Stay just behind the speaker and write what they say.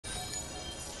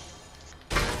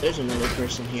There's another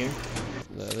person here.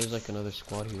 Yeah, there's like another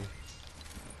squad here.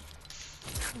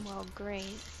 Well,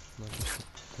 great. Not just a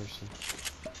person.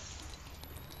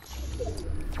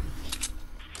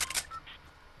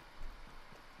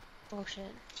 Oh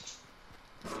shit.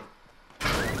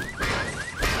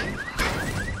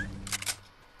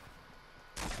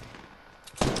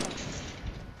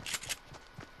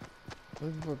 Why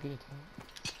are people being attacked?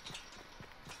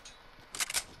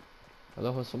 I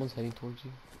love how someone's heading towards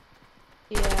you.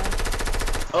 Yeah.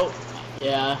 Oh,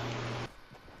 yeah. I'm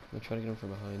gonna try to get him from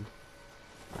behind.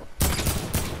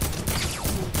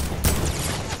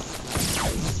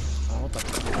 Oh, what the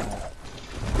fuck?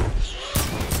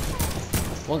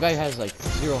 One guy has like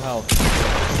 0 health.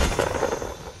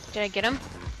 Did I get him?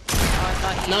 Oh, I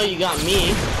thought you. No, you got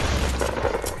me.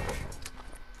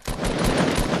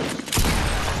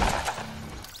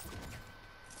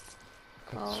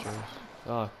 Crap destroyers.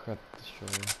 Oh crap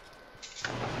destroyer.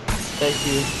 Thank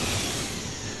you.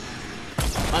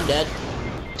 I'm dead.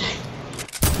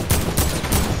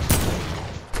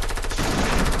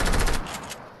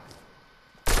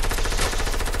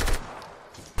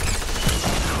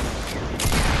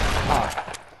 Ah.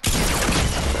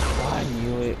 I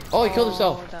knew it. Oh, he killed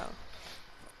himself. No.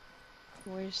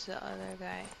 Where's the other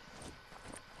guy?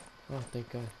 Oh, thank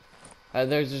God.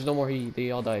 There's no more.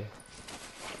 They all died.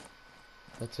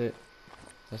 That's it.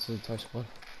 That's the entire squad.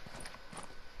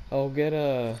 I'll get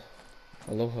a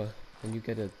Aloha, and you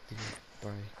get a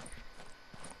Bri.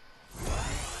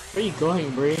 Where are you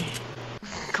going, Bree?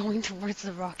 Going towards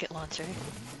the rocket launcher.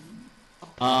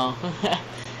 Oh.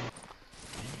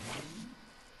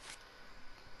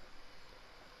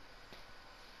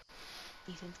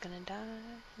 Ethan's gonna die.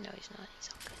 No, he's not. He's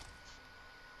all good.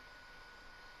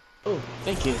 Oh,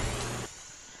 thank you.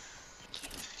 Thank you.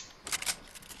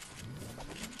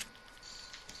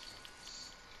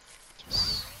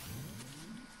 Yes.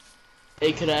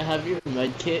 Hey, could I have your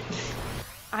med kit?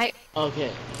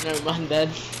 Okay, never mind then.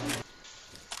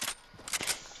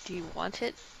 Do you want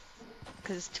it?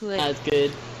 Cause it's too late. That's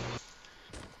good.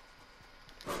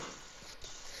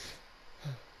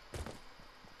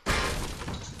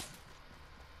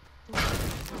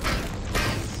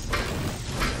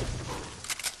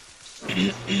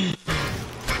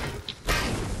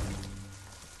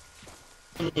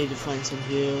 I need to find some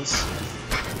heals.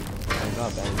 I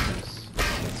got bandages.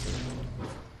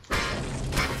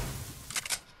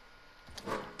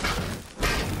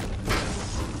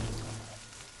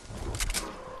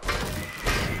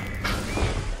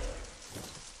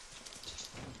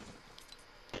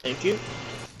 Thank you.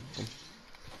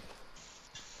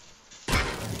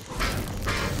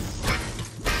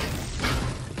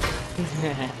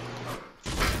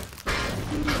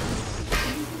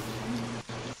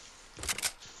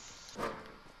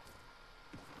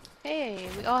 Hey,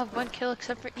 we all have 1 kill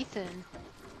except for Ethan.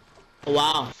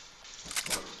 Wow.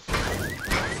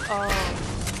 Oh,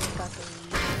 got the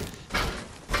lead.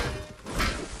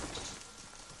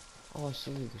 Oh, I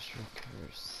still need the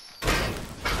shrinkers.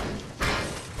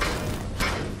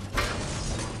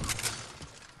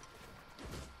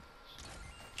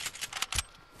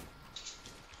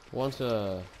 Want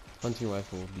a hunting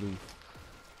rifle, blue.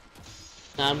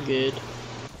 I'm good.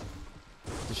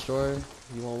 Destroyer,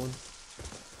 you want one?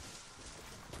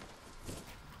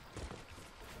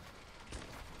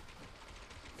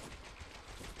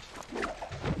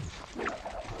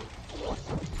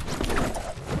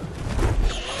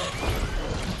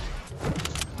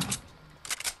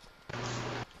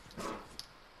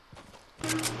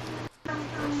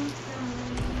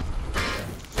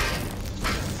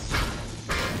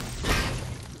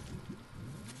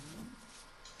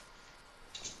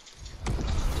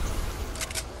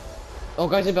 Oh,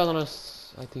 guys inbound on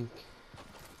us, I think.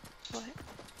 What?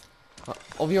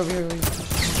 Over here, over here, over here.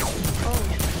 Oh,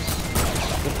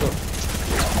 Let's go.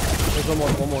 There's one more.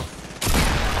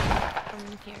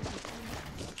 I'm here, Ethan.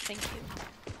 Thank you.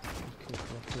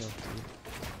 Okay.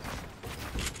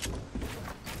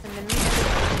 And then we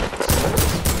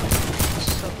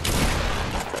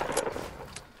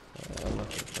I'm not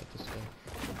gonna fight this guy.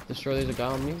 Destroy, there's a guy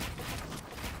on me.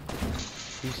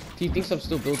 He thinks I'm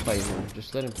still build fighting him.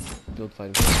 Just let him build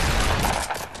fight him.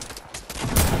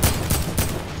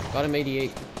 Got him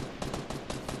 88.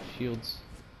 Shields.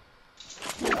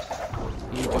 He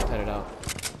just headed out.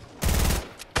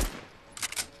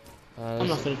 I'm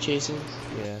not gonna chase him.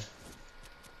 Yeah.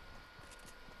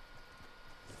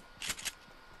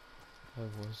 I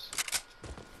was.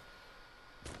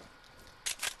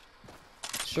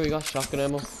 Sure, you got shotgun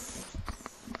ammo?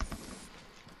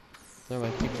 Never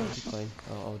mind, keep flying.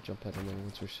 I'll jump at him and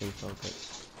once we're safe, I'll get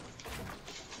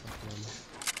shotgun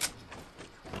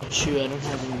ammo. Shoot, I don't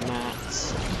have any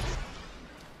mats.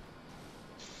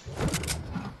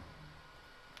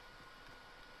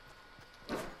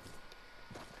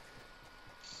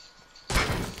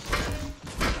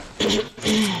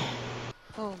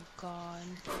 Oh god.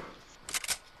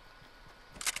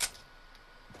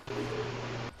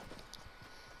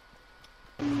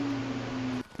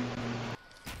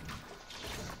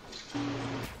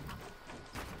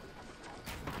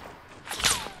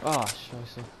 Ah,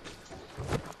 scheiße.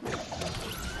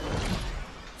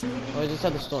 Oh, I just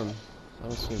had the storm. I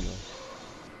don't see him though.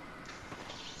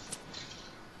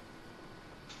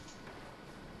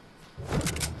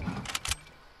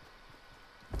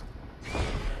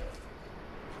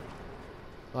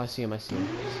 Oh, I see him, I see him.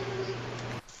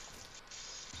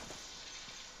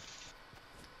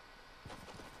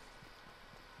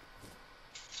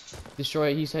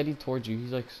 Destroy, he's heading towards you.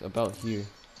 He's like about here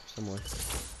somewhere.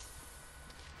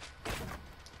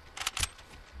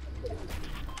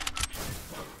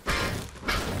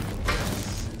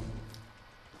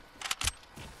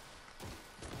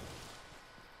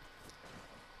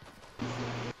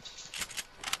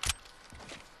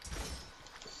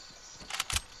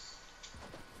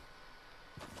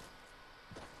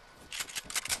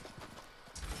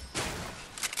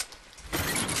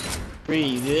 Bree,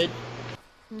 you good?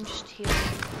 I'm just here.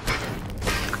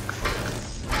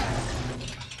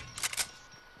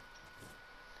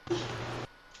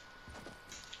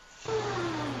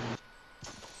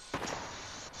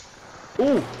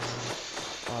 Ooh!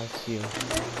 Oh, I see him.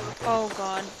 Oh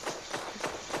god.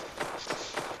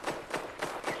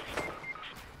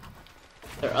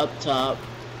 They're up top.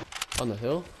 On the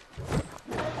hill?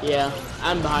 Yeah,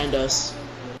 I'm behind us.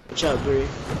 Watch out, Bree.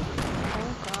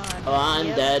 Oh god. Oh, I'm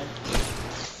Yep. dead.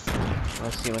 Oh, I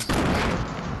see him, I see him.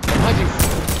 Behind you!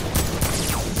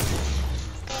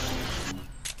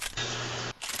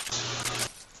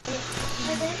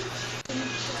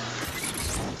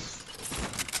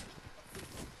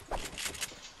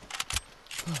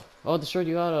 Oh, destroyed,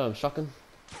 you got shotgun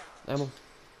ammo.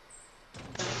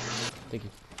 Thank you.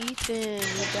 Ethan,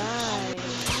 you died.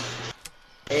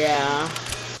 Yeah.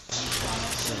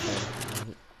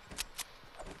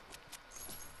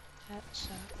 That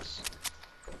sucks.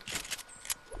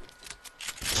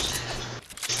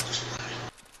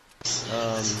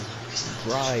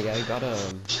 Right, I got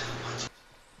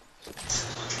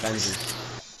bandages.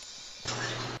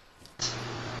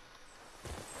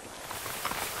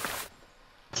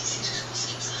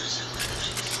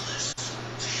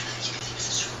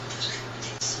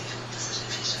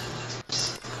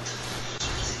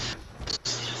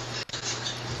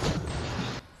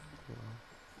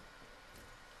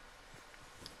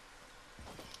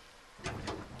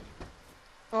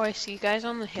 Oh, I see you guys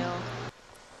on the hill.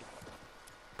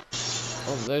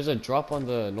 Oh, there's a drop on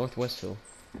the northwest hill.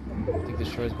 I think the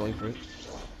Destroyer's going for it.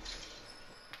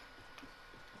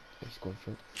 He's going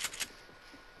for it.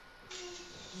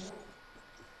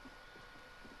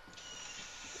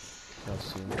 I'll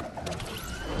see him.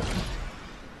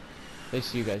 They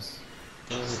see you guys.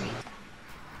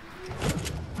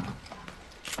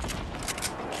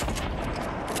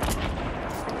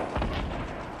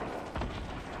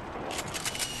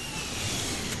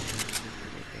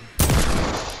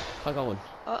 I got one.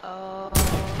 Uh-oh.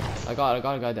 I got a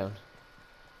guy down.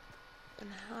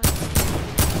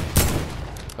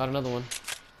 Got another one.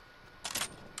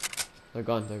 They're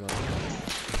gone, they're gone.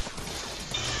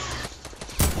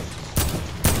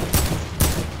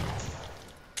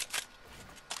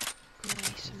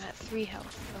 Nice, I'm at 3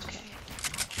 health. Okay.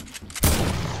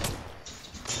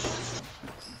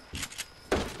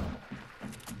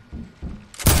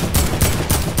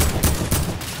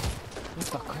 What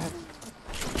the crap?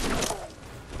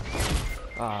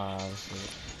 Ah, shit.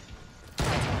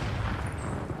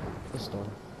 The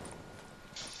storm.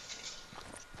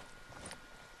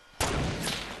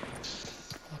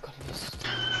 Oh god, he missed.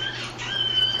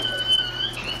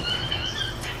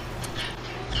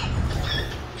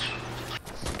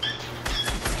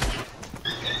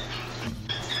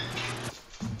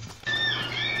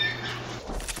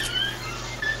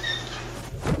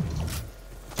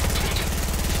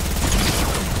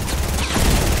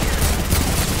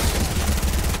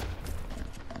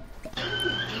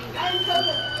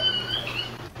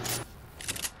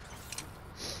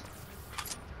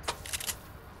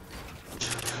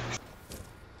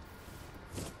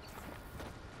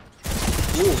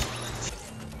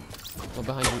 Oh,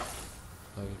 behind you.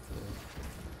 Oh, yeah.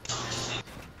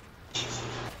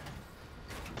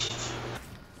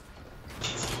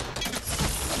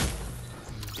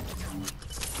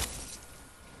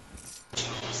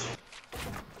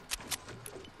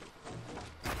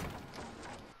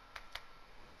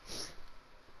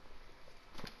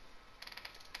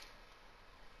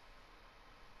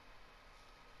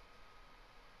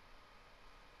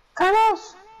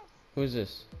 Who is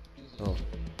this? Oh.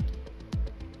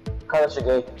 Carlos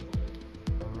gay.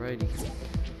 Alrighty.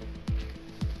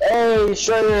 Hey,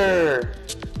 Sugar!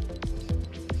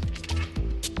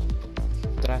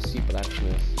 Tracy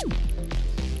Blacksmith.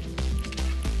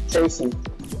 Tracy.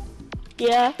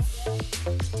 Yeah.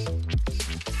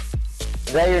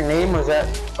 Is that your name or is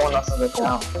that someone else's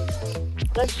account?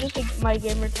 That's just my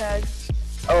gamer tag.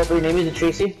 Oh, but your name isn't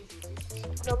Tracy?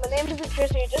 No, my name isn't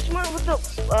Tristan. Just went with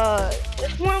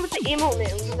the emote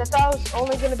name because I thought it was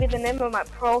only gonna be the name of my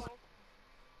pro.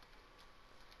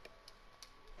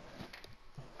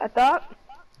 I thought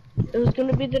it was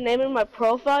gonna be the name of my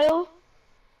profile,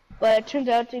 but it turned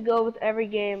out to go with every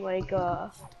game, like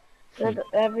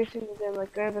every single game,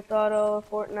 like Grand Theft Auto,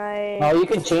 Fortnite. Oh, you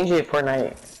can change it for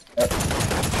Fortnite.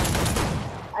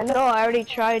 I know, I already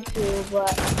tried to,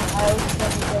 but I always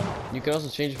never. You can also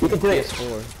change it from the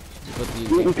PS4. But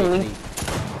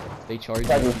they charge you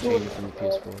to change it from the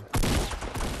PS4.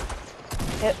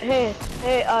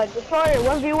 Hey, Destroyer,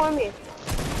 1v1 me.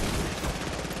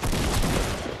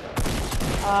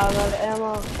 I'm out of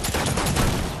ammo.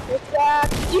 Get back!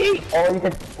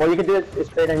 Or you could do it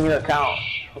straight on your account.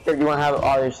 Because you want to have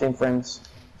all your same friends.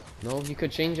 No, you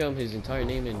could change his entire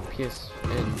name in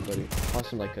PSN, but it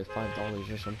costs him like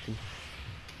 $5 or something.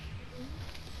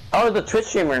 Oh, the Twitch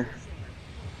streamer.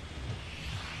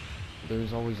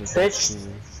 There's always a Twitch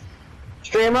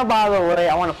streamer, by the way.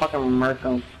 I want to fucking murk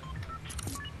him.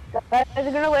 Guys, are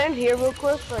gonna land here real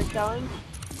quick for a challenge?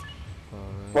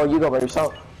 Well, you go by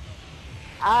yourself.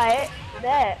 Alright,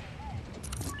 bet.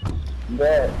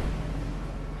 Bet.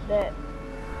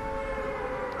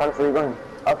 How far are you going?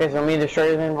 Okay, so me and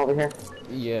Destroyer then over here.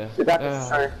 Yeah. We got this,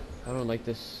 Destroyer. I don't like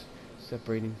this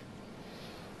separating,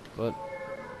 but.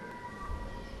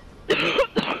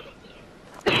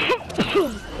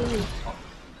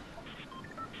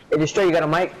 Hey, Destroyer, you got a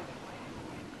mic?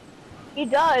 He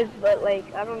does, but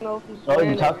like, I don't know if he's. Oh,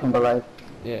 you talking about like?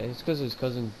 Yeah, it's because his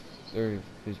cousin or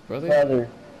his brother.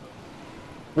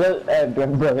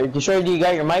 Brother. Destroyer, do you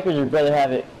got your mic or does your brother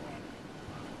have it?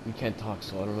 You can't talk,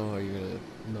 so I don't know how you're gonna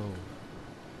know.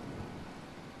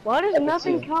 Why does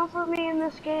nothing count for me in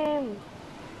this game?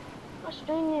 Gosh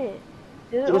dang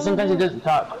it. Sometimes he doesn't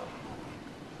talk.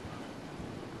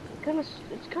 It's kind of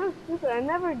stupid. I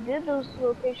never did those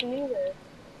location either.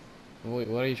 Wait,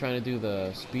 what are you trying to do?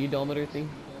 The speedometer thing?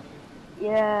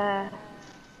 Yeah.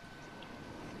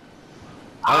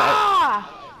 Oh,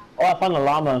 I found a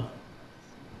llama.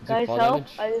 Guys, help!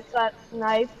 I just got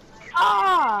sniped.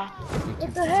 Ah!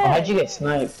 What the heck? Oh, how'd you get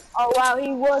sniped? Oh wow, he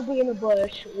was in a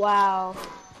bush. Wow.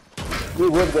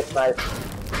 You would get sniped.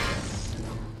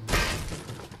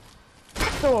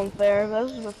 So unfair. That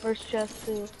was my first chest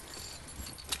too.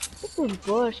 What's this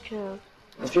bush count?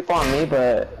 There's people on me,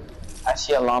 but I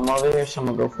see a llama over here, so I'm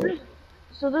gonna go for it.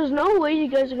 So there's no way you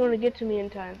guys are gonna get to me in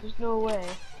time. There's no way.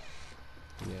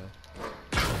 Yeah.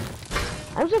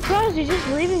 I'm surprised you're just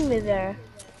leaving me there.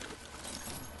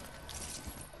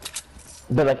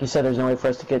 But like you said, there's no way for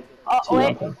us to get to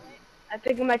wait. I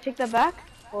think I might take that back.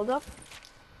 Hold up.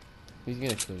 He's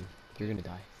gonna kill you. You're gonna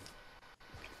die.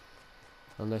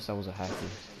 Unless I was a hacker.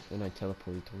 Then I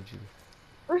teleported towards you.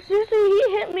 But seriously,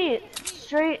 he hit me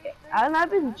straight, and I've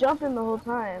been jumping the whole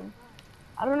time.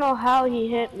 I don't know how he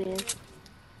hit me.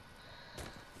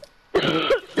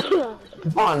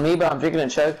 Come on me, but I'm drinking a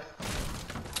chug.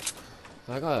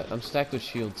 I'm stacked with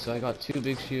shields, so I got 2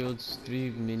 big shields,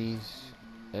 3 minis,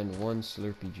 and 1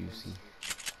 Slurpee Juicy.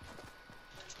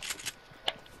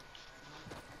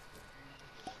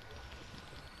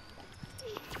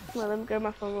 Come on, let me grab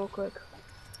my phone real quick.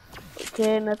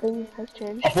 Okay, nothing has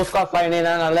changed. Oh, full squad flying in,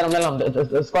 no, let him.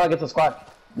 The squad gets the squad.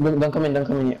 Don't come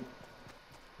in yet.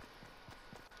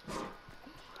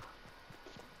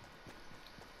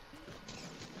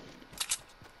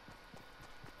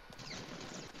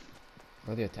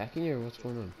 Are they attacking you or what's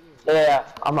going on? Yeah,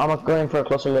 I'm going for a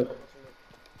closer look.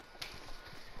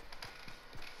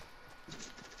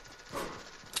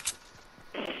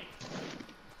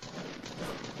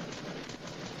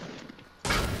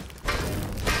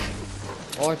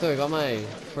 Oh, Arthur, I got my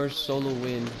first solo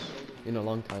win in a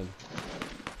long time.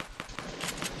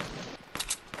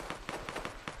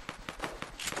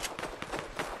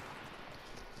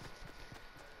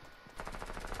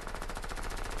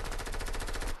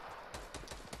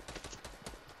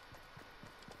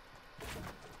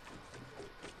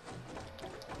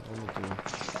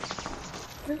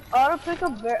 This auto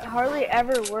pickup hardly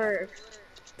ever works.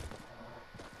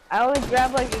 I only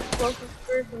grab like explosives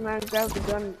first and then grab the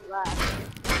gun last.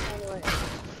 Anyway.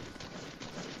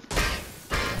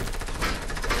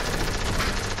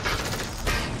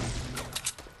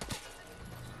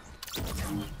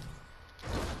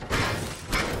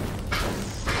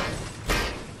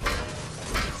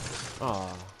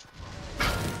 Aw.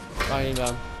 Lying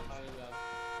down.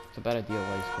 It's a bad idea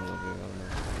why he's coming over here, I don't know.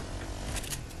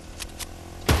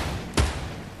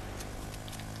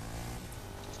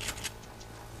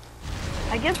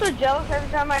 I get so jealous every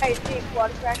time I see a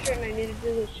quad crasher and I need to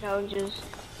do these challenges.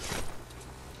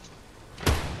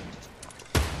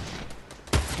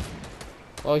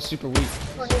 Oh, he's super weak.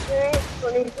 23,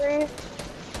 23,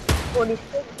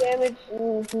 46 damage,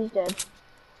 and he's dead.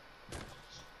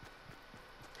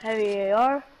 Heavy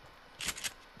AR.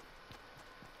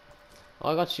 Oh,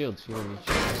 I got shields. You don't need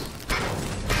shields.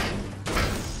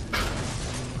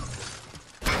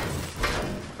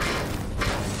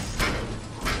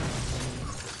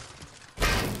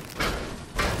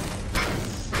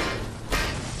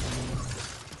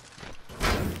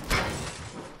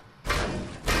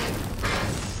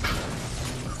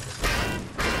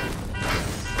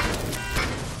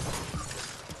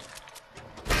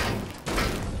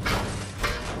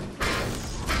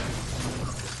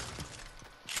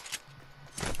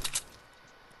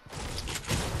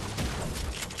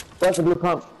 Where's the blue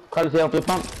pump? Carlos, you have a blue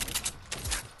pump?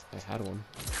 I had one.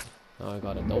 Now I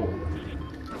got a double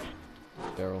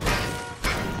barrel.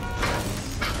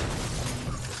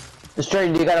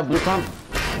 Destroyer, do you got a blue pump?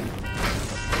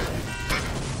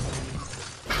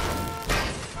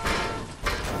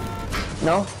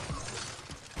 No?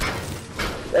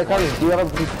 Hey, Carlos, do you have a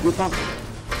blue pump?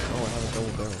 Oh, I have a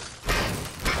double barrel.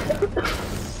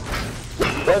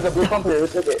 There's a blue pump here, who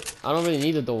took it? I don't really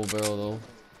need a double barrel though.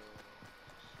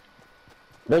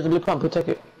 There's a blue pump, who took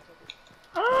it?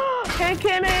 Hand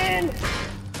cannon! I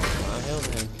held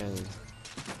hand cannon.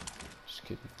 Just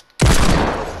kidding.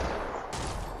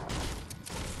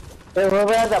 Hey,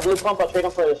 whoever has that blue pump, I'll trade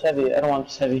him for this heavy. I don't want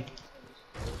this heavy.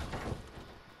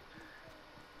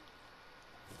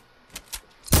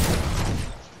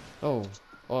 Oh.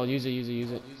 Oh, use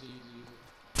it.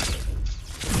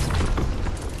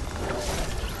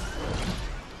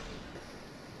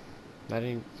 That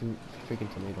ain't freaking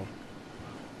tomato.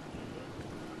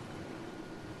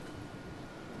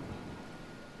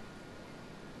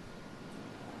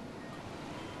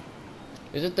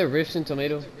 Is it the rifts in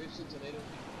tomato?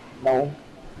 No.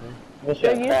 There used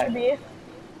to be.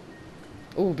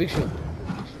 Oh, big shield.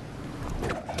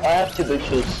 I have two big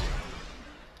shields.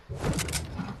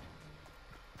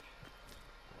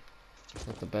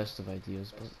 Not the best of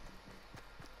ideas, but...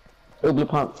 Oh, blue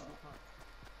pump.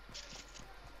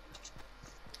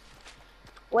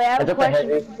 Wait, I have I a took the question.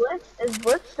 heavy. Is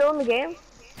Blitz still in the game?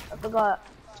 I forgot.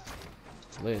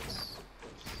 Blitz.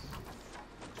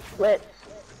 Blitz.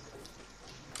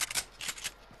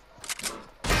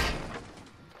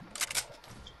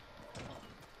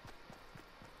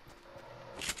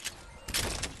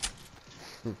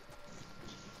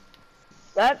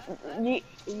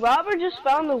 Robert just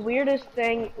found the weirdest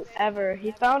thing ever.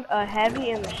 He found a heavy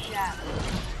in the shaft.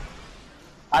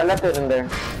 I left it in there.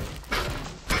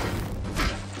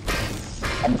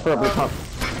 I prefer a blue pump.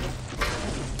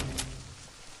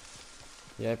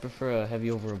 Yeah, I prefer a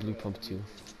heavy over a blue pump too.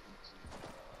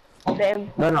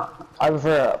 Same. No, I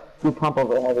prefer a blue pump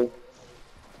over a heavy.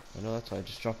 I know, that's why I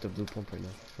just dropped a blue pump right now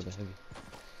for the heavy.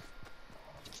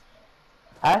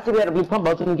 I have to get a blue pump,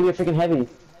 I was gonna give you a freaking heavy.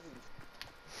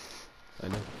 I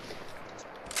know.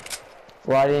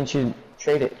 Why didn't you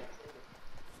trade it?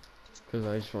 Because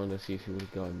I just wanted to see if you would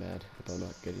have gotten mad about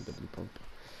not getting the blue pump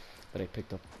that I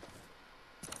picked up.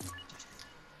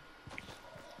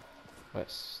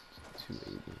 West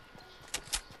 280.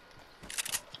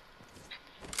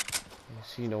 I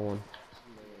see no one.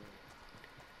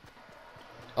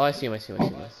 Oh, I see him.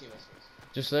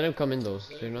 Just let him come in though.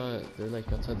 They're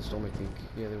like outside the storm, I think.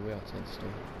 Yeah, they're way outside the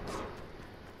storm.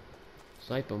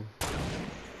 Snipe him.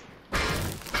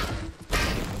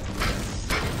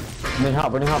 Running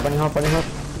hot.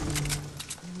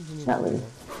 Not really.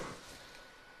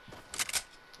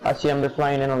 I see them, they're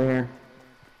flying in over here.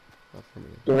 Not for me.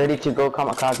 They're ready to go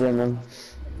kamikaze on them.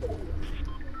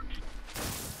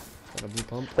 Got a blue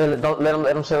pump. Don't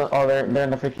let them sell. Oh, they're in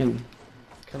the freaking.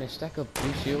 Can I stack up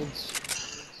 3 shields?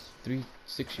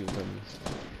 6 shields on me.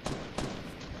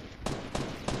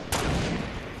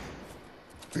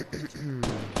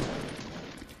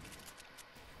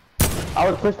 I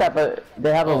would push that, but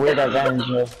they have a weird advantage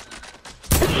here.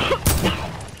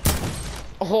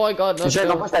 Oh, I got knocked Don't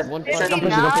down. push that. One Don't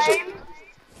punch. push it.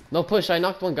 No push, I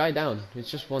knocked one guy down. It's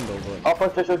just one though, but... Oh,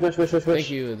 push. Thank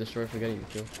you, Destroyer, for getting the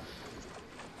kill.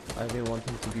 I didn't want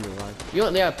him to be revived. You know,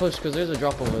 yeah, push, because there's a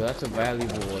drop over there. That's a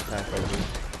valuable attack right here.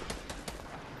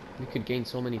 We could gain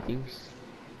so many things.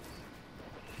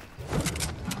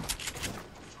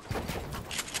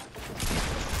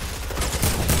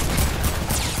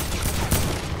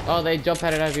 Oh, they jump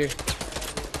padded out of here.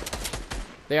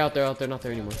 They're out there, not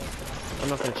there anymore. I'm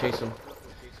not gonna chase them.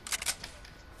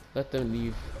 Let them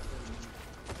leave.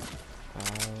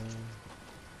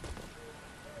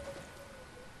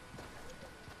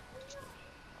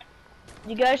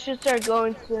 You guys should start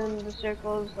going soon. The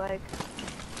circles, like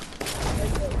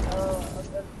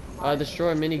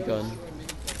destroy a minigun.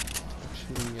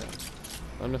 Actually,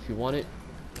 I don't know if you want it.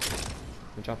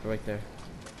 I'll drop it right there.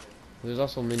 There's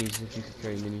also minis if you could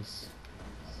carry minis.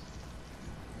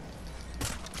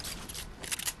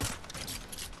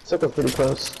 Circle's pretty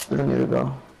close. We don't need to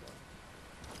go.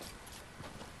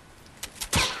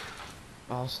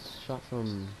 Oh, shot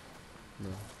from. No.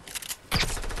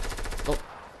 Oh.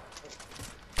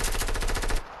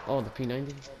 Oh, the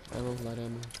P90. Ammo, light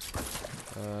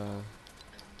ammo.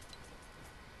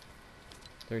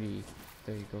 30.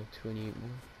 There you go. 28 more.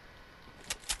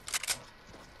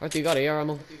 Arthur, you got AR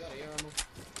ammo?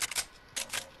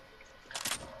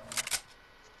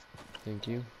 Thank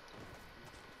you.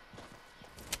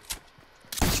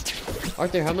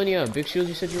 Arthur, how many big shields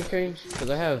you said you were carrying? Because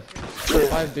I have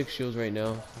 5 big shields right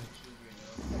now.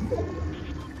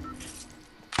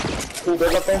 Can you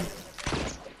build up there?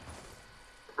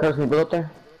 Can you build up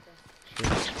there? Sure.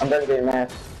 I'm done getting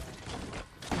mad.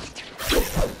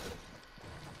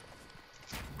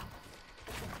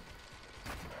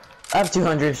 I have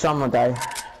 200, so I'm gonna die.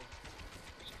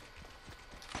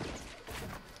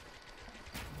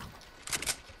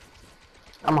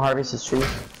 I'm gonna harvest this tree.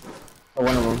 Or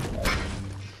one of them.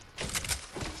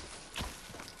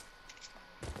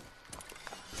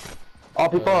 All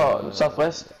people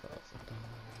southwest.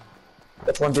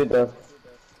 That's one dude though.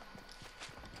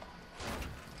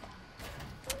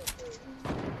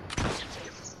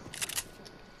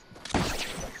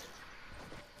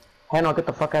 Hannah, get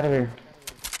the fuck out of here.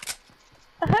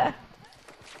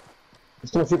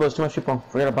 There's too much people, there's too much people.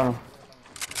 Forget about them.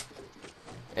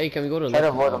 Hey, can we go to Try to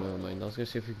Lucky? avoid Oh, them. never mind. I was gonna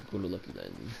see if we could go to Lucky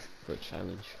Landing for a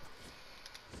challenge.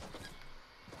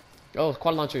 Oh,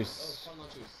 quad launchers.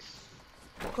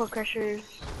 Cold crushers.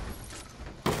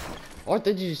 Or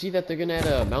did you see that they're gonna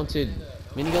add mounted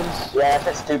miniguns? Yeah,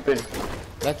 that's stupid.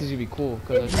 That is gonna be cool.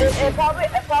 Cause It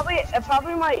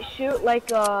probably might shoot like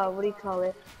what do you call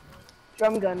it?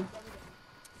 Drum gun.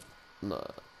 no,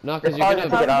 because It's hard to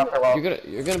get off for a while.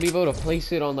 you're gonna be able to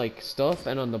place it on like stuff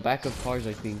and on the back of cars,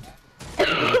 I think.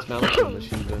 It's mounted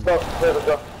machine gun. Go,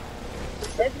 go.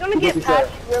 It's gonna get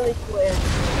patched really quick.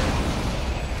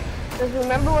 Cause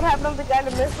remember what happened to the guy in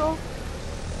the missile?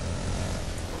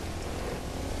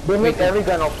 They make every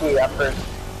gun OP at first.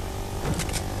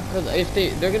 Cause if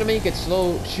they're gonna make it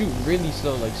slow, shoot really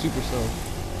slow, like super slow.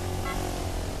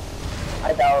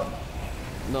 I doubt.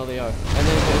 No, they are. And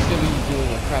then it's gonna be doing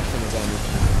a crap ton of damage.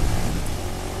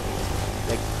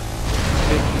 Like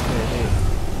 50 per hit.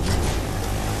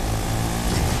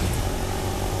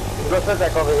 Go set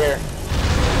back over here.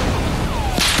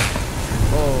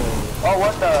 Oh. Oh,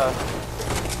 what the?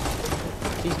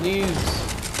 These noobs.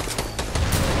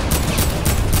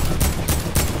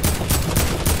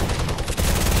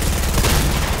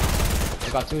 I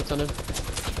got 2 hits on him.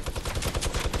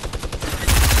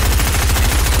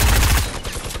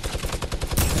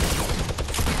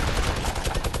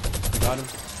 Got him.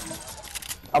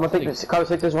 I'm gonna take this. Carlos,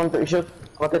 take this 130 shield. I'm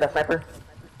gonna take that sniper.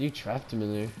 You trapped him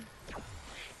in there.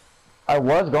 I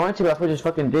was going to, but I just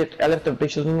fucking dipped. I left the big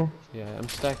shields in there. Yeah, I'm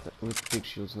stacked with big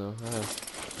shields now. I have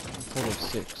a total of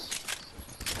 6.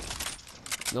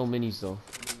 No minis though.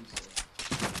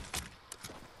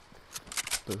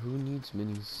 But who needs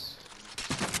minis?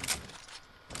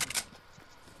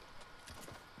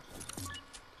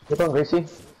 Keep on, Gracie.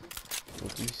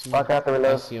 What do you see? Fuck, I have to I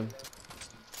reload. see him.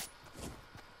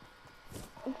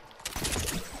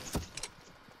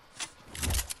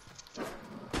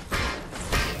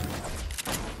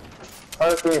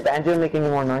 Oh, can you banjo make any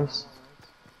more noise?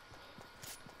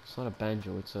 It's not a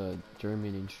banjo, it's a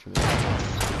German instrument.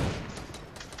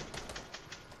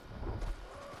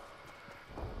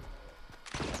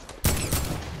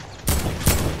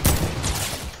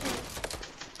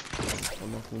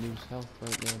 I'm not gonna lose health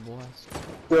right now, boys.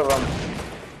 2 of them.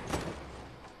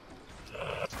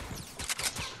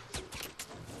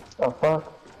 The fuck?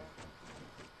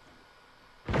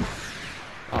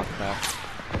 Oh crap.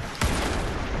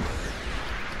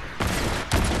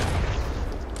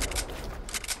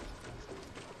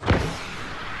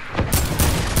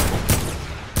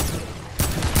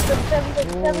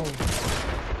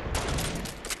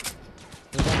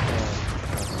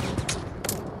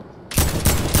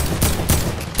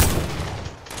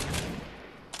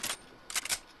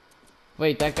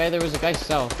 Wait, that guy, there was a guy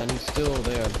south, and he's still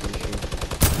there, I'm pretty sure.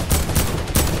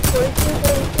 42,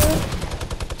 42.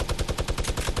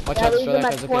 Watch that out, leaves destroy him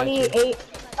that at guy's looking at you. 28.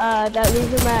 That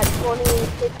leaves him at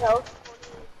 26 health.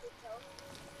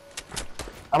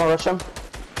 I'm gonna rush him.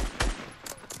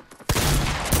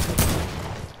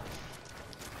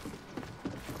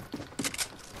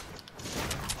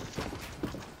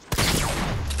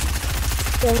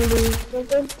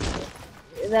 Something.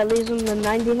 That leaves him to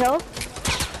 90 health.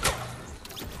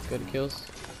 Good kills.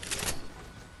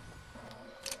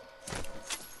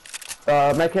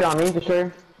 Make it on me, for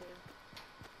sure.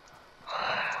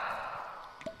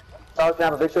 Oh, can I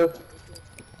have a big shield?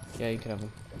 Yeah, you can have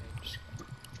him.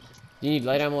 You need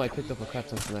light ammo? I picked up a crap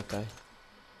ton from that guy.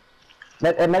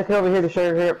 Make it over here to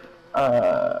show here.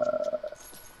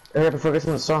 Here before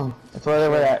getting the song. That's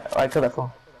where I killed that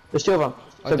fool. There's two of them.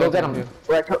 So go get them.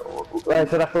 Where I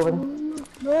killed that fool with him.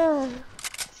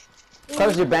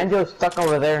 Cause your banjo's stuck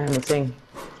over there in the thing.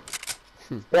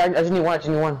 Yeah, I just need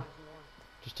one.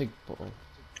 Just take.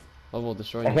 Oh, we'll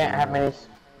destroy. I can't have minis.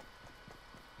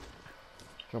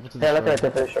 Drop it to Yeah, destroy. look at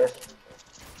it for sure.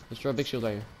 Destroy a big shield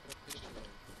right here.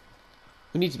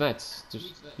 Who needs mats?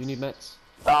 You need mats.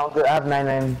 Oh, good. I have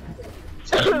 99.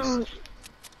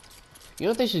 You know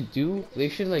what they should do? They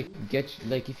should like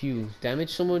if you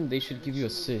damage someone, they should give you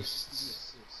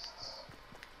assists.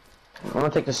 I'm gonna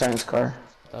take the science car.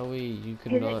 That way you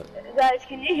could not. Guys,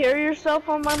 can you hear yourself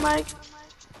on my mic?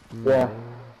 Yeah.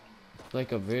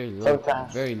 Like a very low.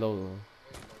 Sometimes. Very low.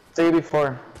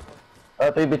 3v4.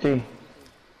 3v3.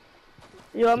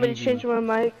 You want me to change my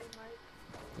mic?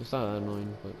 It's not that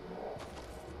annoying, but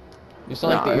it's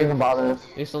not like the ear. Bother us.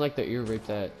 It's not like the ear rape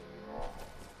that.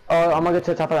 Oh, I'm gonna get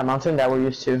to the top of that mountain that we're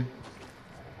used to.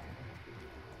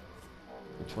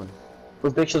 Which one?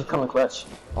 Those big shields come in clutch.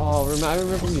 Oh, I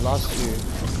remember we lost here.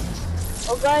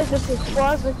 Oh guys, this is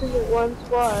squad. This isn't one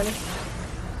squad.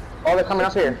 Oh, they're coming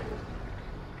up here.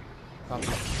 Copy.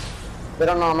 They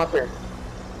don't know I'm up here.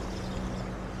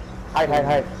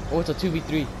 Hide. Oh, it's a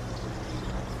 2v3.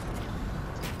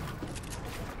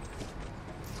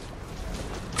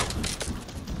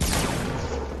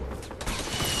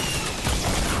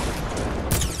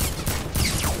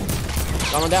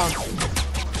 Got one down.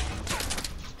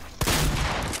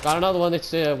 Got another one.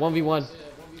 It's 1v1.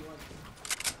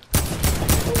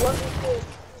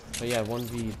 Oh yeah,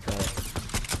 1v.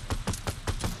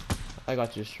 I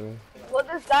got you, destroyed. Will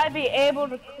this guy be able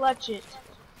to clutch it?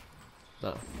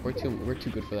 No, we're too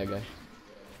good for that guy.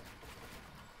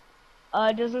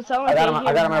 It doesn't sound like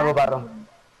I got him at Roboto.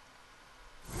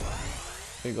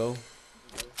 Here you go.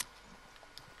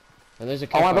 And there's a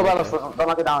I want to right Roboto, don't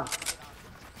knock it down.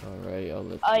 Alright, I'll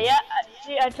let yeah,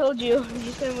 see, I told you.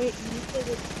 You said you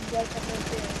guys have no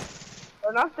fear.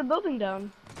 Or knock the building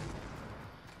down.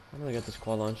 I'm gonna get this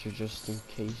quad launcher just in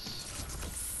case.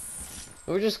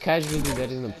 We're just casually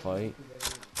letting them fight.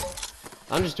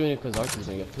 I'm just doing it because Arthur's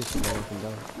gonna get pissed if I knock him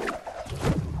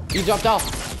down. He dropped off!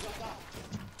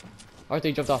 Arthur,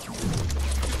 he dropped off.